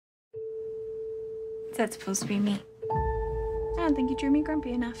Is that supposed to be me? I don't think you drew me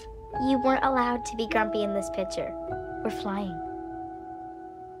grumpy enough. You weren't allowed to be grumpy in this picture. We're flying.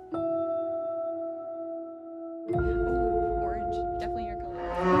 Ooh, orange. Definitely your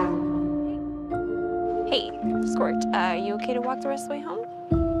color. Hey, Squirt, you okay to walk the rest of the way home?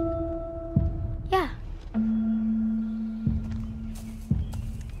 Yeah.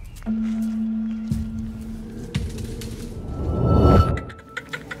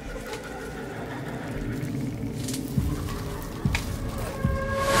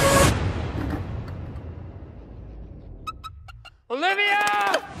 Olivia!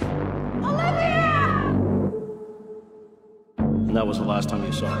 Olivia! And that was the last time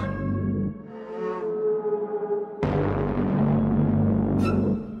you saw her.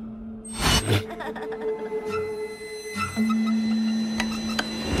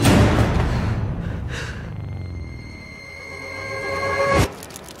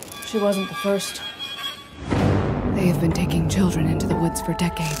 She wasn't the first. They have been taking children into the woods for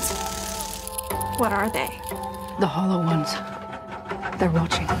decades. What are they? The Hollow Ones. They're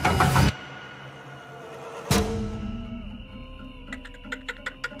watching.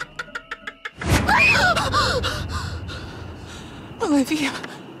 Olivia.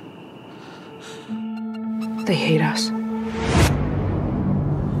 They hate us.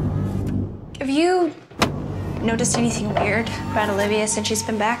 Have you noticed anything weird about Olivia since she's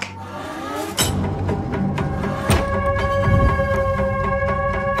been back?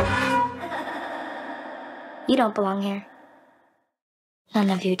 You don't belong here. None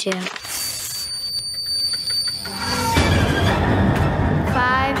of you do. 5.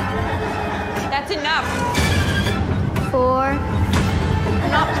 That's enough. 4.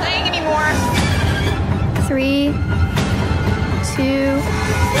 I'm not playing anymore. 3, 2,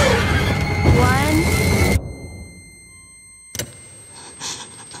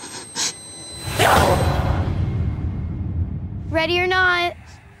 1. Ready or not,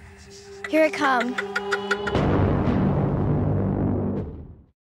 here it comes.